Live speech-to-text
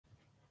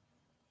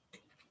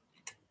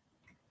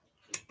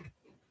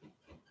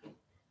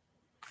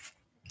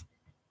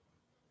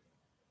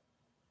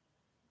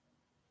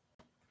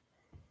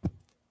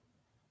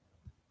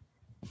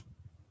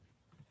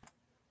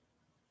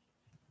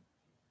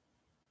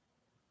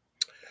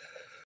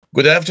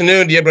Good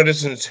afternoon, dear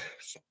brothers and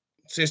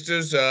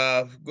sisters,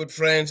 good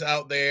friends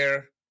out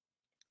there.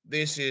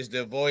 This is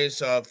the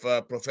voice of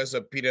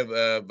Professor Peter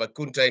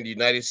Vakunta in the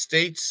United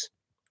States.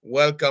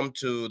 Welcome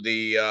to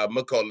the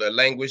Meukoh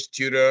language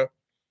tutor.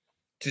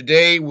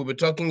 Today, we'll be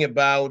talking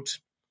about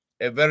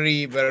a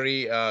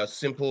very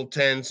simple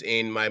tense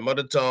in my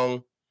mother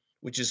tongue,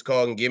 which is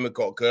called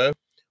Ngiehmeukokeuh.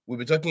 We'll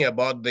be talking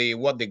about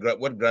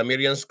what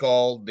grammarians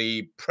call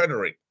the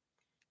preterite.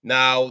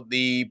 Now,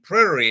 the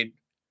preterite,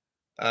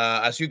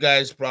 as you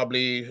guys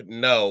probably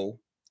know,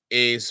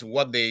 is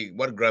what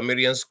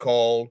grammarians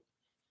call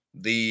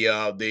the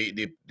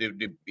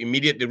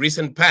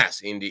recent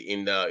past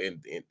in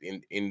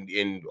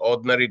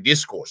ordinary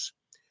discourse.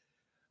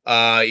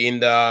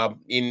 In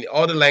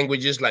other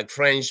languages like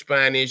French,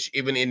 Spanish,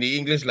 even in the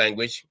English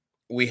language,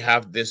 we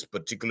have this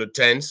particular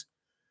tense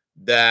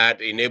that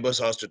enables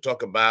us to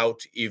talk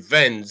about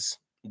events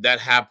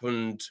that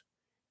happened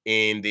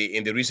in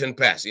the recent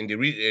past,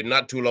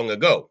 not too long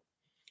ago.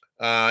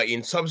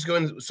 In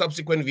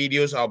subsequent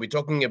videos, I'll be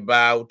talking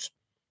about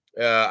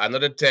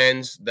another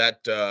tense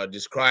that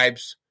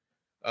describes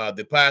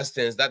the past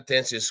tense. That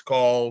tense is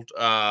called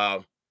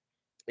the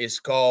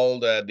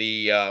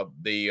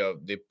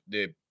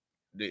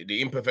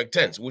imperfect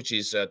tense, which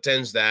is a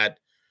tense that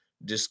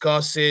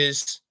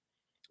discusses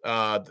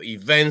the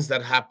events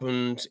that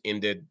happened in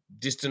the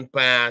distant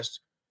past,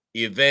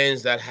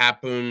 events that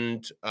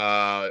happened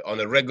on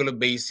a regular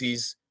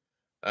basis,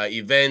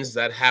 events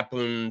that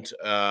happened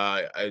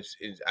as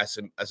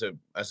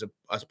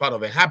part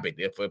of a habit,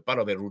 if a part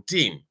of a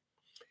routine.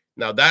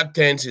 Now that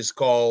tense is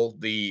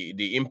called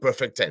the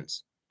imperfect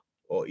tense,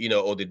 or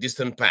the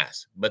distant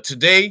past. But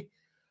today,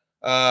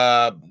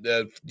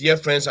 dear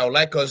friends, I would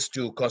like us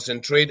to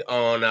concentrate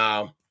on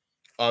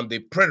the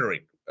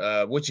preterite,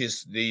 which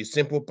is the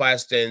simple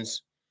past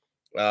tense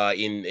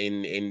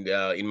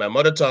in my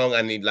mother tongue,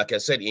 and like I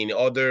said, in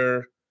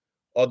other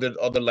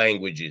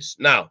languages.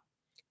 Now,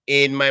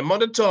 in my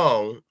mother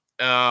tongue,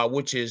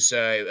 which is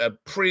a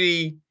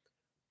pretty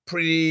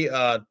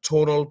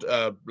tonal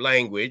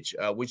language,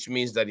 which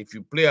means that if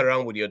you play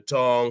around with your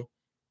tongue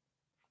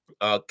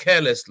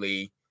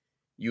carelessly,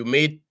 you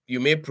may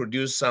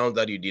produce sound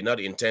that you did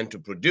not intend to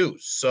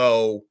produce.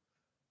 So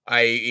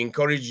I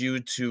encourage you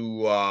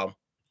to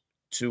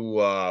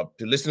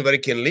listen very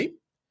keenly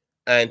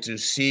and to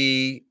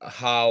see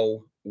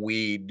how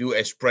we do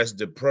express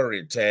the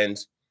preterite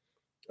tense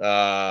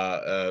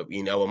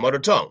in our mother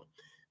tongue.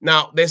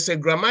 Now, there's a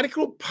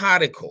grammatical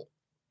particle,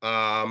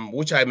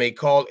 which I may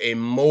call a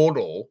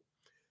modal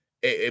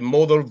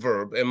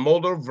verb. A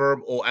modal verb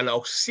or an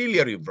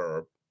auxiliary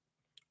verb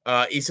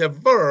is a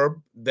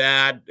verb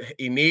that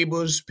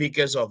enables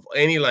speakers of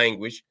any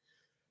language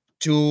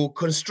to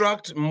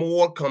construct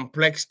more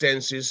complex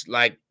tenses,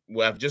 like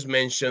we have just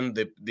mentioned,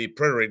 the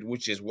preterite,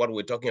 which is what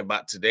we're talking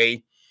about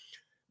today.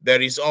 There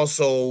is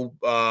also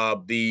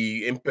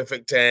the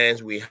imperfect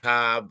tense. We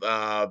have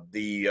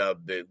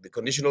the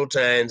conditional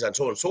tense, and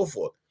so on and so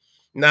forth.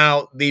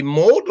 Now, the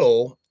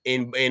modal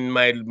in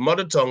my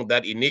mother tongue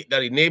that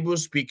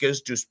enables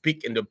speakers to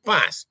speak in the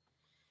past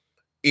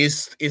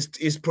is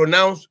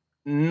pronounced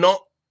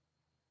not.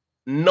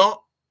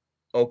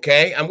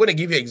 Okay, I'm going to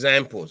give you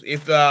examples.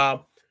 If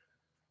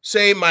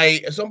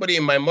say somebody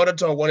in my mother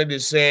tongue wanted to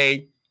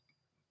say,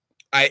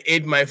 "I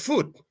ate my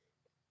food."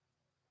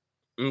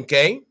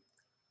 Okay.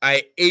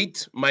 I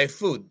ate my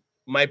food.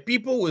 My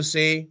people will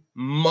say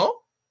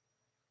mo,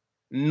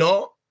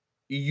 no,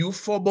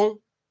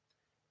 euphobon.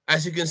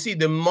 As you can see,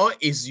 the mo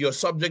is your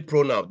subject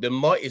pronoun. The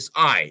mo is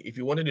I. If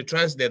you wanted to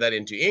translate that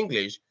into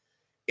English,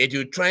 it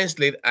will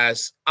translate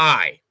as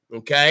I.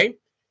 Okay.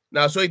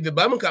 Now, so if the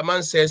Bible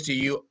command says to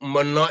you,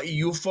 "Mono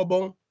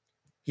euphobon,"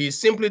 he's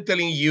simply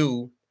telling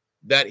you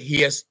that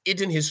he has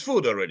eaten his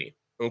food already.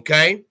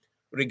 Okay,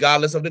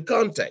 regardless of the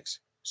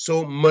context.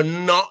 So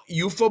mono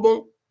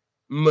euphobon.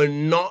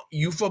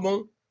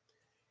 Meukoh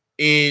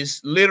is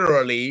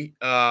literally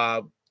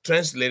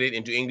translated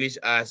into English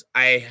as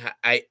I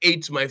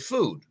ate my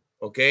food.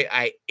 Okay,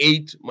 I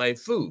ate my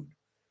food.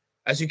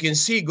 As you can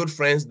see, good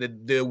friends,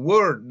 the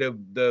word,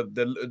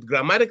 the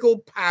grammatical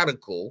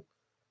particle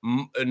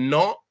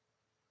not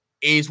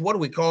is what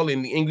we call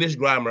in English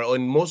grammar or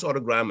in most other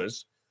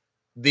grammars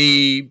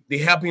the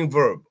helping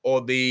verb,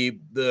 or the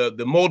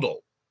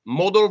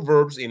modal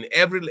verbs in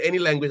any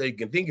language that you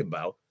can think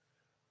about.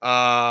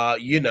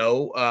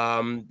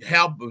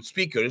 Help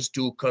speakers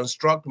to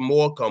construct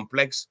more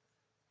complex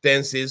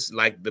tenses,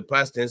 like the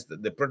past tense,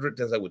 the preterite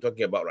tense that we're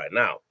talking about right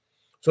now.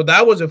 So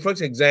that was the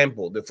first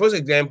example. The first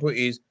example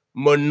is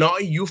mono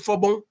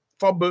euphobon.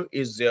 Phobon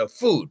is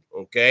food.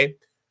 Okay.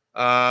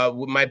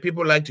 My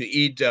people like to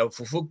eat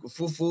fufu,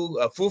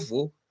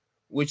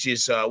 which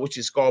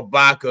is called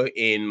baka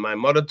in my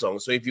mother tongue.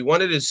 So if you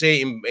wanted to say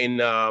in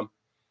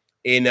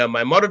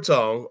my mother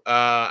tongue,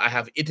 I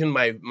have eaten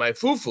my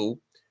fufu,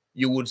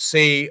 you would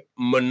say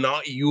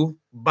 "mono you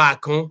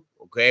bakon,"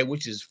 okay,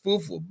 which is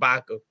fufu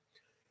baka.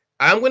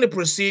 I'm going to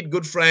proceed,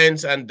 good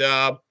friends, and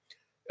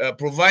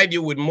provide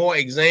you with more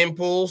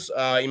examples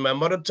in my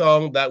mother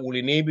tongue that will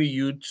enable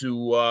you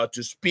to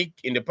speak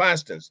in the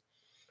past tense.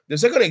 The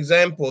second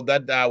example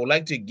that I would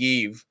like to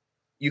give,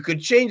 you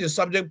could change the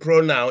subject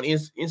pronoun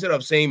instead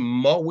of saying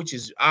mo, which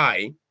is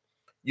I,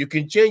 you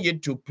can change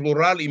it to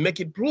plural. You make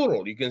it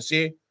plural. You can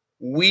say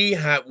we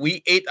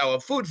ate our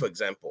food, for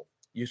example.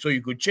 So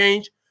you could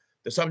change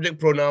the subject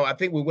pronoun. I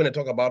think we're going to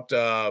talk about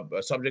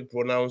subject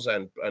pronouns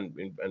and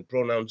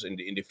pronouns in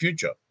the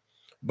future.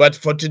 But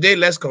for today,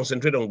 let's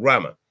concentrate on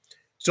grammar.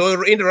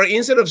 So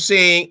instead of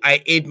saying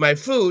I ate my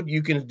food,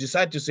 you can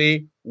decide to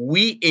say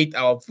we ate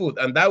our food,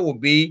 and that will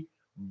be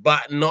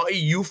but not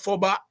you for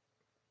ba,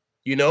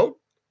 you know,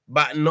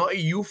 but not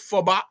you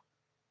for ba.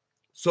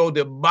 So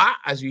the ba,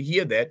 as you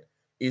hear that,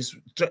 is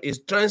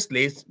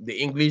translates the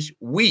English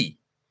we,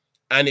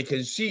 and you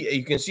can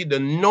see the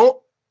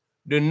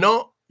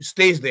no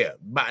stays there,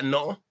 but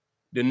no,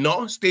 the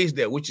no stays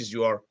there, which is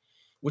your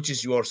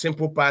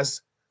simple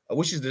past,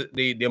 which is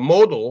the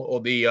modal or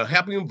the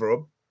helping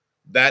verb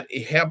that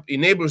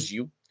enables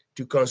you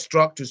to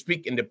construct, to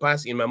speak in the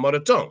past in my mother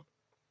tongue.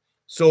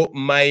 So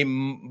my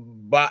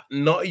but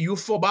not you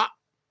for ba.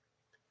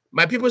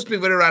 My people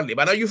speak very rapidly,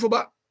 but not you for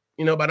ba.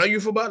 But not you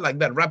for ba like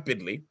that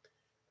rapidly.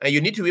 And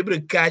you need to be able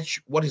to catch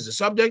what is the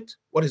subject,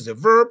 what is the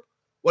verb,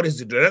 what is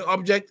the direct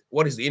object,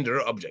 what is the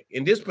indirect object.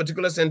 In this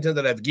particular sentence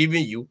that I've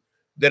given you,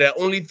 there are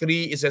only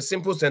three. It's a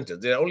simple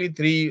sentence. There are only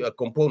three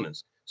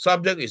components.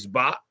 Subject is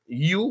ba,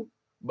 you,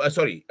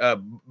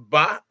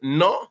 ba,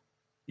 no,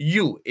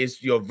 you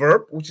is your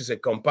verb, which is a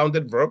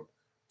compounded verb.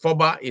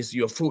 Foba is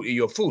your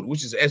food,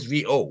 which is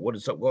SVO, what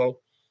is called,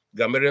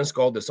 grammarians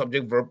call the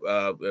subject verb,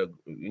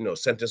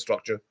 sentence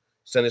structure.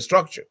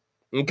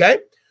 Okay,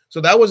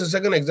 so that was the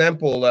second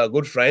example,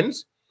 good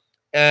friends,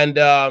 and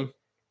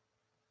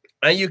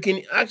you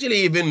can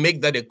actually even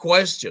make that a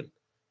question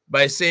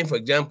by saying, for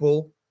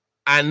example,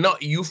 "And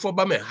not you for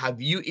bame,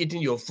 have you eaten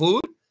your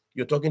food?"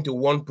 You're talking to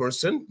one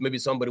person, maybe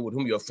somebody with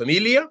whom you're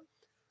familiar.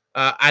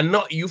 And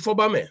not you for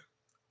bame,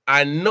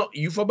 and not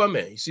you for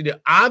bame. You see, the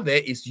other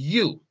is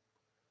you.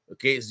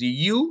 Okay, it's the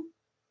you.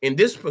 In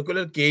this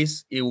particular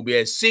case, it will be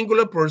a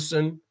singular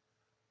person.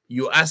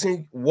 You're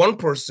asking one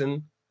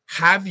person,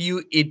 did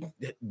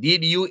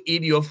you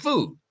eat your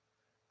food?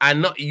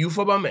 And not you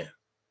for me.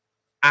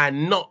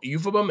 And not you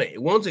for me.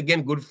 Once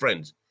again, good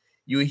friends,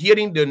 you're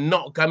hearing the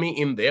not coming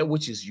in there,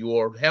 which is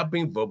your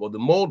helping verb or the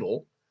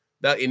modal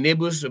that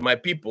enables my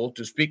people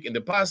to speak in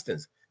the past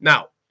tense.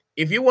 Now,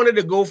 if you wanted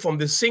to go from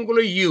the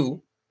singular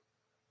you,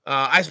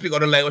 I speak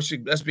other languages.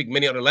 I speak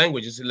many other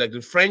languages, like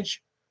the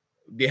French.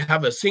 They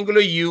have a singular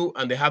you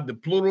and they have the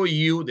plural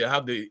you. They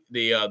have the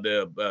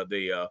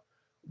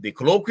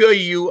colloquial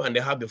you and they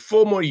have the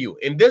formal you.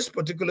 In this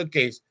particular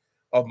case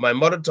of my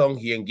mother tongue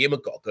here in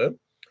Ngiehmeukokeuh,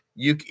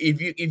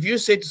 if you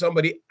say to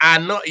somebody,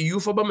 "I'm not you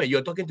for me,"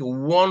 you're talking to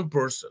one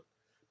person,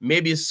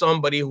 maybe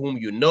somebody whom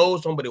you know,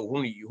 somebody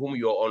whom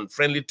you're on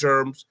friendly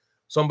terms,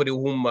 somebody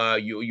whom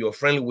you're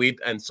friendly with,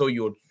 and so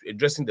you're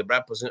addressing the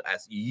right person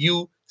as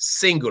you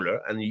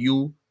singular and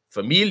you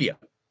familiar.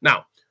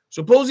 Now,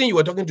 supposing you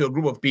were talking to a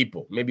group of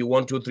people, maybe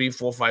 1, 2, 3,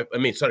 4, 5. I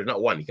mean, sorry,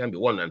 not one. It can be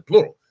one and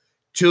plural.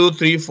 2,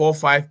 3, 4,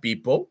 5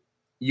 people.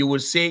 You will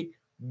say,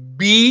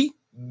 be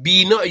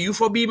not you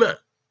for be man.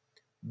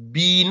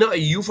 Be not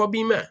you for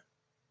be man.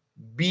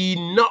 Be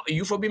not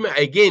you for be man.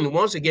 Again,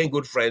 once again,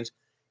 good friends,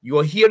 you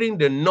are hearing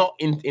the not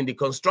in the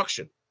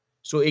construction.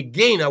 So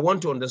again, I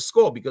want to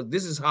underscore, because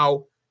this is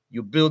how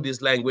you build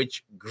this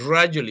language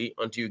gradually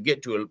until you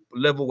get to a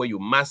level where you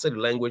master the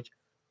language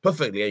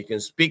perfectly and you can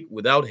speak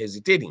without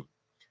hesitating.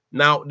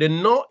 Now, the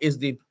no is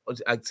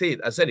I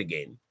said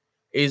again,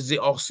 is the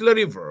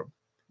auxiliary verb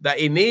that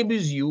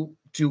enables you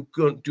to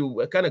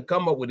kind of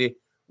come up with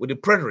the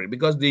preterite,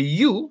 because the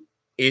you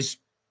is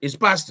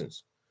past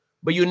tense.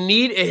 But you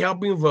need a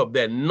helping verb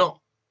there,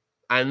 not.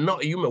 And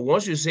not human.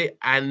 Once you say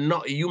 "and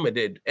not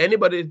human,"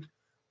 anybody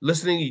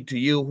listening to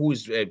you who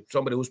is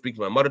somebody who speaks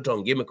my mother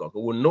tongue,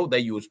 Ngiehmeukokeuh, will know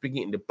that you were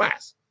speaking in the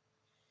past.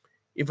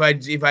 If I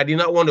did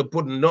not want to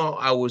put no,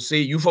 I would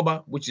say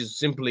euphaba, which is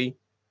simply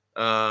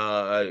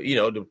an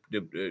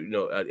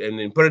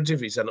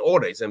imperative. It's an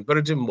order. It's an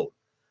imperative mode.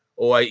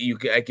 Or I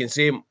can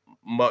say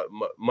my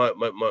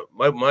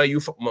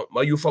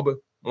euphaba,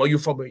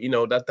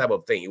 that type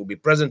of thing. It will be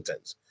present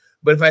tense.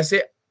 But if I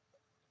say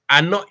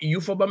 "and not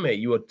euphaba me,"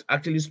 you are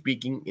actually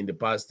speaking in the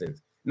past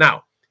tense.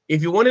 Now,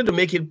 if you wanted to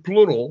make it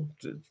plural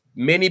to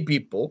many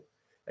people,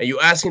 and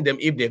you're asking them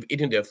if they've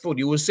eaten their food,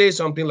 you will say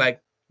something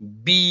like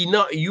 "be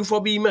not you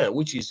for be man,"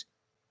 which is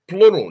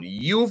plural,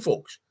 you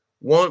folks.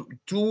 1,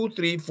 2,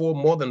 3, 4,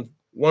 more than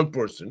one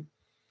person.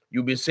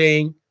 You'll be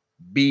saying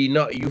 "be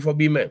not you for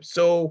be man."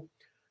 So,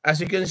 as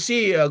you can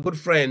see, good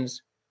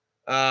friends,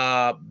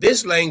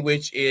 this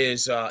language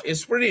is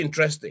pretty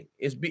interesting.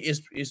 It's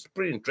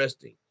pretty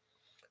interesting.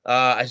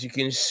 As you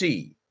can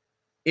see,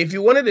 if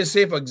you wanted to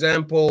say, for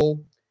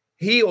example,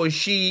 he or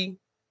she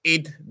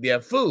ate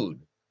their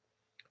food,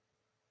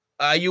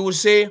 you would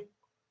say,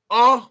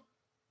 "oh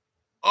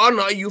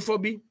not you for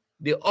be."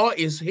 The "or"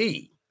 is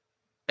he,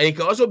 and it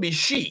can also be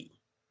she.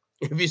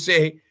 If you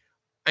say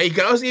And it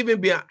can also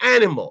even be an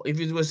animal. If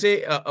you will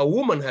say a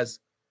woman has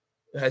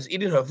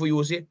eaten her food, you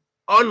will say,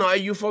 "Oh no, are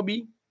you for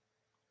me?"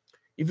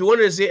 If you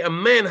wanted to say a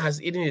man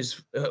has eaten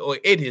his or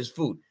ate his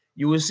food,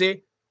 you will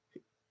say,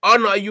 "Oh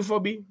no, are you for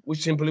me?"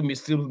 Which simply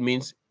still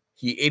means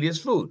he ate his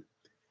food.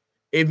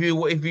 If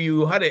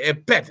you had a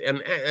pet,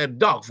 a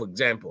dog, for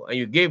example, and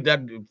you gave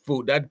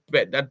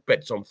that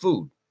pet some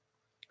food,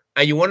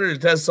 and you wanted to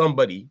tell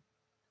somebody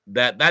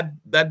that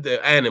the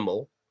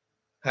animal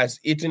has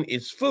eaten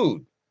its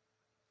food,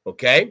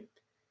 okay,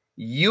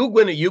 you're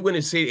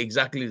gonna say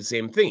exactly the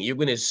same thing. You're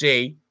gonna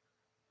say,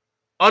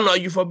 "Oh no,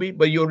 you for me,"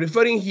 but you're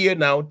referring here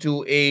now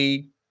to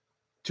an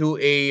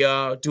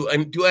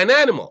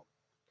animal.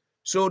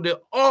 So the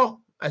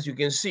as you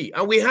can see,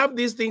 and we have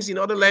these things in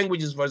other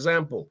languages. For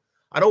example,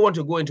 I don't want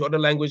to go into other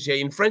language here.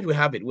 In French, we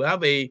have it. We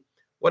have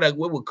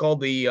what we call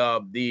the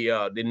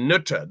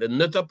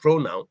neuter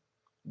pronoun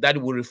that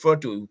will refer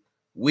to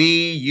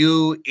we,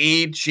 you,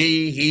 it,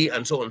 she, he,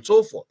 and so on and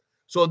so forth.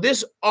 So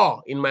this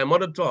in my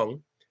mother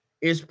tongue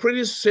is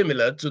pretty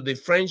similar to the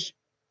French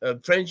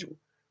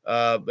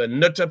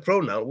neuter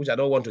pronoun, which I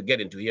don't want to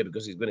get into here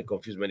because it's going to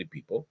confuse many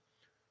people.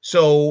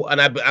 So, and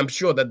I'm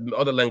sure that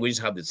other languages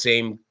have the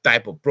same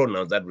type of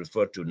pronouns that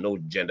refer to no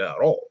gender at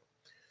all.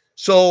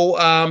 So,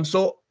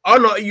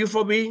 honor you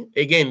for me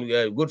again,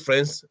 good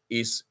friends,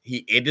 is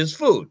he ate his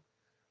food.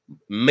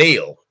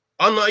 Male.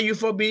 Honor you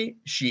for me,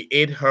 she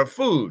ate her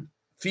food.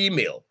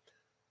 Female.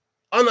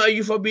 Honor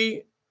you for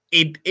me,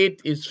 it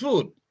ate its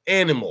food.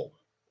 Animal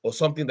or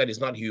something that is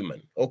not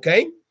human.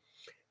 Okay.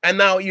 And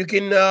now you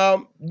can,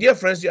 dear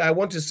friends, I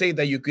want to say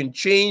that you can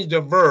change the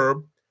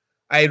verb.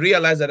 I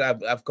realize that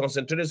I've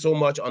concentrated so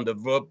much on the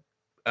verb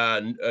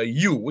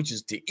you, which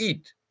is to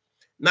eat.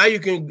 Now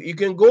you can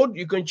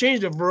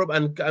change the verb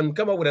and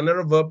come up with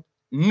another verb,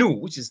 nu,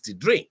 which is to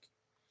drink.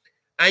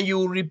 And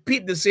you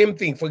repeat the same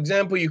thing. For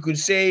example, you could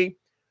say,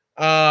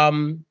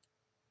 okay,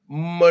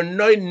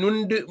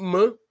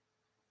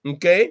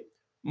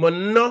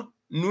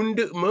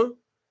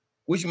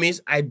 which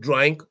means I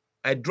drank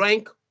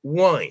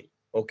wine.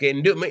 Okay,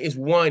 nduma is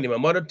wine in my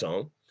mother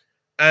tongue,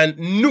 and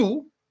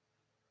nu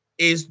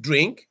is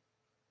drink,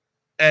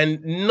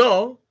 and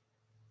no,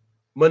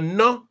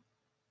 no,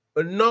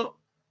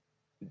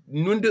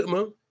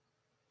 nunduma.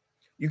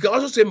 You can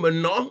also say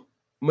mano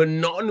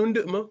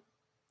nunduma.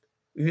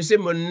 If you say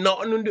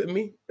mano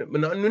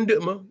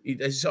nunduma,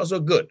 it's also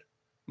good.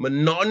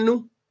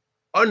 Manonu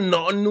or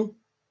nonu.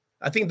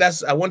 I think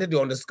I wanted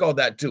to underscore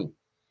that too.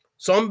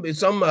 Some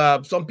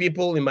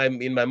people in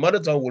my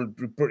mother tongue will,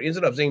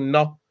 instead of saying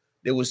no,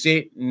 they will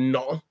say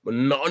no,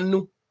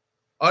 nonu,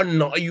 or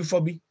no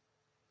euphoby.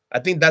 I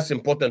think that's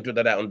important too,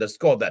 that I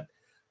underscore that.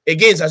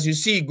 Again, as you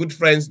see, good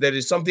friends, there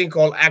is something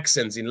called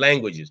accents in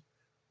languages.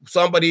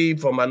 Somebody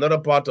from another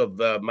part of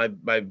my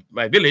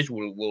village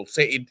will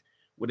say it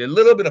with a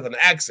little bit of an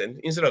accent.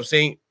 Instead of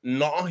saying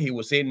no, he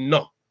will say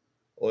no,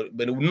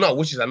 but no,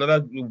 which is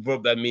another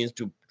verb that means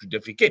to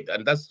defecate,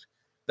 and that's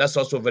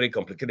also very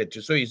complicated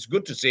too. So it's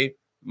good to say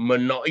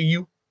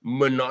you,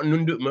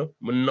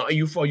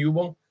 you for you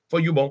bon.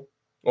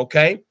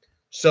 Okay.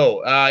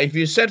 So if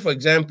you said, for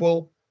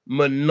example,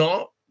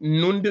 you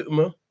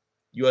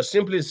are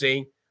simply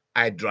saying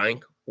I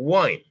drank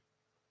wine.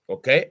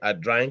 Okay, I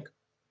drank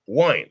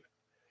wine.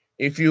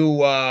 If you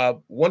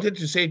wanted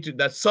to say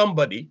that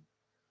somebody,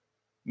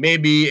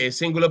 maybe a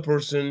singular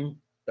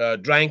person,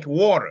 drank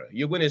water,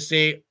 you're going to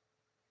say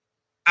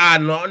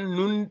ano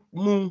nun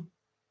mu,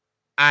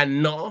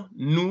 ano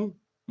nu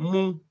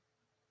mu.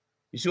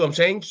 You see what I'm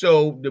saying?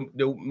 So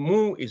the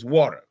mu is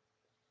water.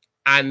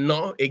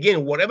 Ano,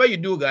 again, whatever you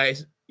do,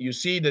 guys, you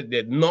see that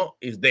the no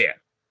is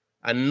there.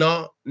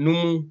 Ano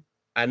numu,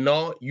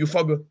 ano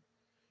euphobia,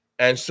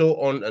 and so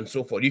on and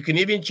so forth. You can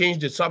even change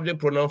the subject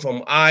pronoun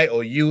from I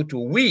or you to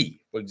we,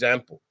 for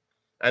example.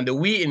 And the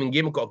we in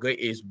Ngiehmeukokeuh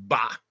is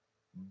ba,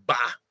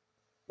 ba.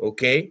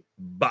 Okay,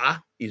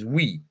 ba is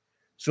we.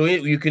 So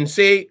you can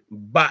say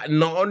ba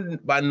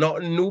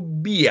not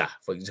nubia,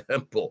 for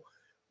example.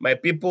 My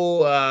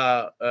people,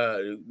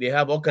 they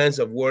have all kinds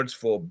of words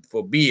for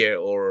beer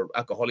or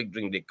alcoholic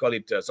drink. They call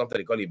it something.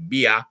 They call it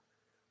beer.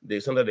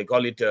 Sometimes they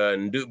call it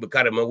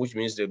ndu, which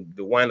means the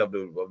wine of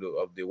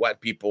the white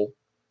people,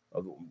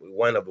 of the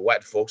wine of the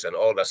white folks, and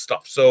all that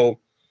stuff. So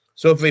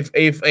if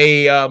a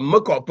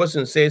Meukoh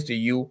person says to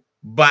you,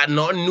 "But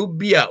not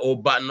nubia" or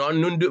 "But not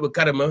ndu,"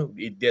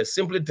 they're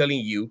simply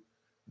telling you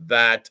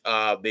that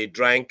they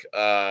drank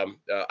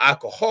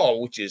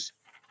alcohol, which is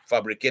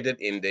fabricated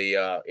in the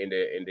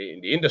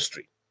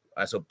industry,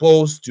 as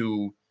opposed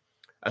to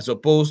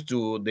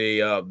the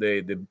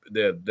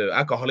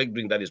alcoholic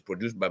drink that is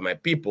produced by my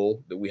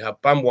people. We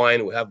have palm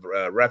wine, we have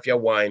raffia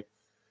wine.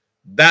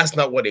 That's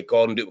not what they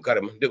call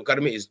ndubukarama.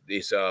 Ndubukarama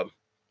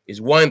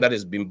is wine that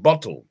has been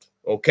bottled.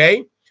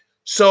 Okay,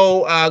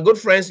 so good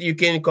friends, you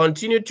can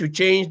continue to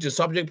change the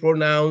subject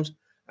pronouns,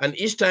 and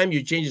each time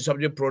you change the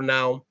subject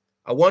pronoun,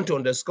 I want to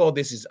underscore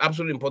this. Is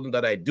absolutely important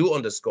that I do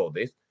underscore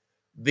this.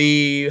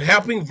 The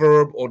helping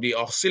verb or the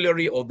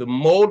auxiliary or the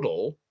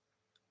modal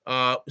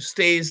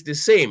stays the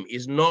same.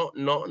 Is not.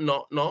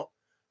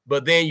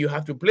 but then you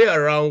have to play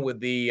around with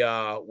the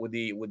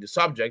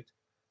subject,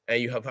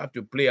 and you have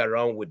to play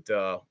around with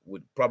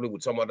probably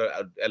with some other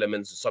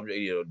elements,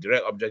 subject,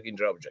 direct object,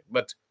 indirect object.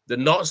 But the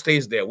not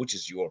stays there, which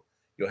is your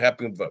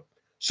helping verb.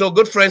 So,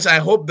 good friends, I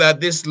hope that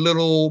this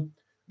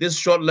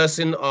short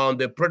lesson on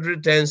the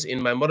preterite tense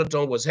in my mother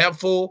tongue was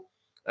helpful,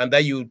 and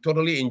that you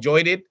totally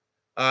enjoyed it.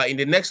 In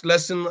the next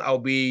lesson, I'll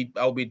be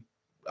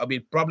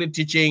probably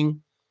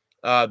teaching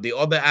the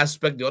other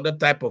aspect, the other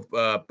type of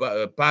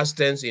past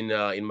tense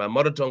in my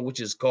mother tongue, which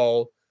is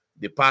called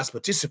the past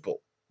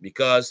participle,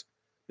 because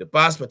the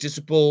past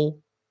participle,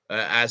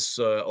 as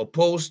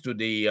opposed to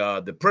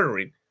the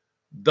preterite,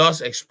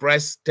 does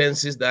express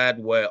tenses that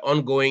were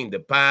ongoing in the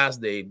past.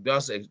 The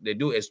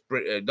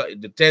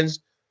tense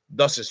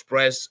does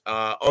express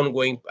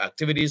ongoing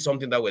activities,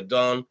 something that were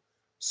done,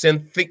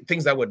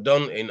 things that were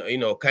done in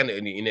kind of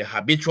in a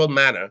habitual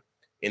manner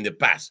in the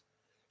past.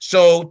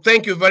 So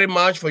thank you very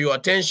much for your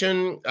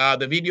attention.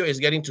 The video is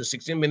getting to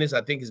 16 minutes.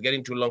 I think it's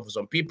getting too long for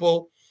some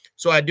people.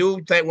 So I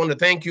do want to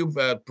thank you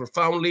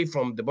profoundly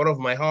from the bottom of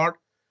my heart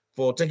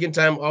for taking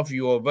time off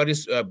your very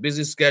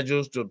busy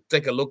schedules to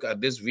take a look at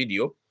this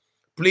video.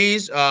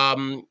 Please,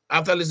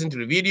 after listening to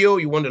the video,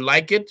 you want to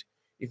like it.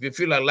 If you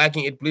feel like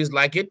liking it, please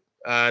like it.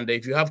 And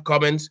if you have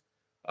comments,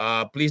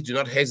 please do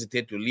not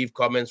hesitate to leave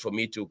comments for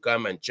me to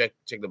come and check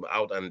them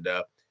out. And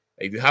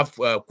if you have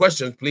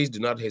questions, please do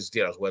not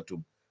hesitate as well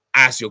to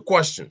ask your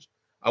questions.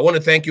 I want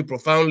to thank you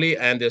profoundly,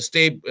 and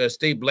stay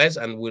blessed,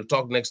 and we'll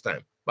talk next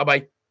time.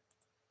 Bye-bye.